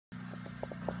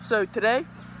So today,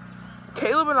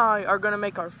 Caleb and I are going to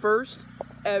make our first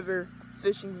ever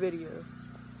fishing video.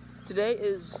 Today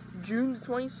is June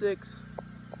 26th.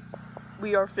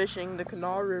 We are fishing the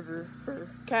Kanawha River for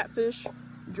catfish,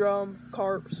 drum,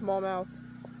 carp, smallmouth,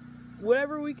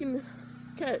 whatever we can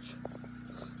catch.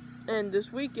 And this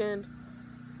weekend,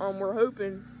 we're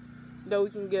hoping that we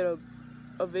can get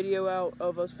a video out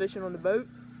of us fishing on the boat,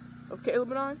 of Caleb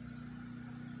and I,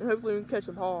 and hopefully we can catch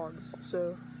some hogs.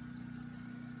 So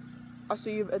I'll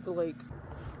see you at the lake.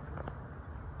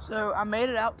 So I made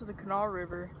it out to the Kanawha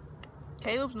River.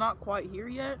 Caleb's not quite here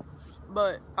yet,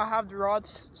 but I have the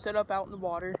rods set up out in the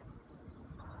water,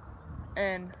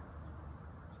 and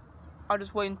I'll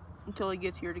just wait until he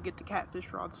gets here to get the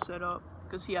catfish rods set up,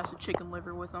 because he has a chicken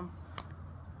liver with him.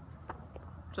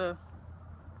 So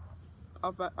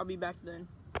I'll be back then.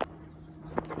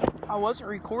 I wasn't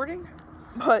recording,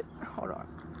 but hold on.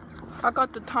 I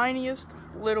got the tiniest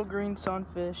little green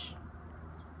sunfish.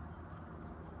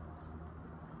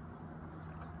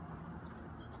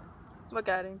 Look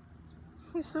at him.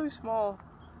 He's so small.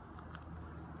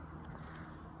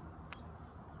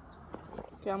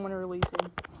 Okay, I'm gonna release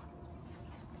him.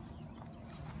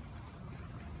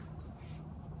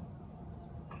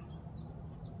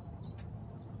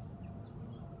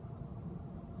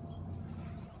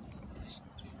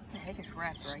 The heck is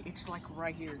wrapped right? It's like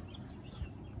right here.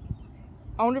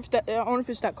 I wonder if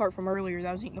it's that carp from earlier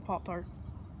that was eating the Pop-Tart.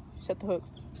 Set the hook.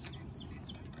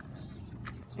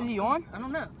 Is he on? I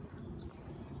don't know.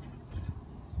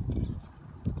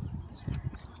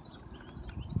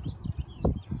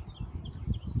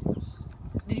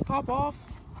 Did he pop off?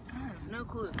 I have no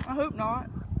clue. I hope not.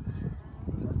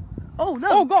 Oh no!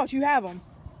 Oh gosh, you have him.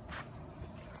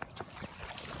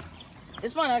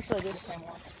 This might actually be the same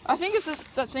one. I think it's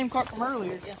that same carp from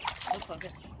earlier. Yeah, looks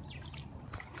like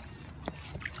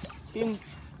it.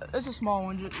 It's a small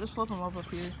one. Just flip him up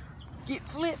here. Get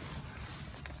flipped.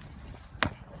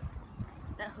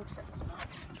 That hook set was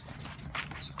nice.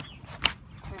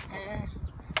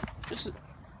 Just a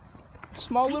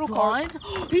small little blind?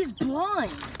 carp. He's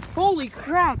blind! Holy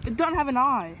crap! It doesn't have an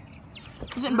eye.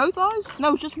 Is it in both eyes?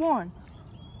 No, it's just one.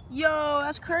 Yo,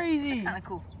 that's crazy. That's kind of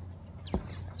cool.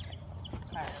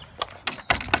 Alright.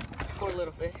 Poor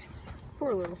little fish.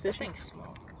 Poor little fish. That thing's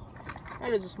small.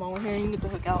 That is a small one. Here, you can get the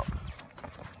hook out.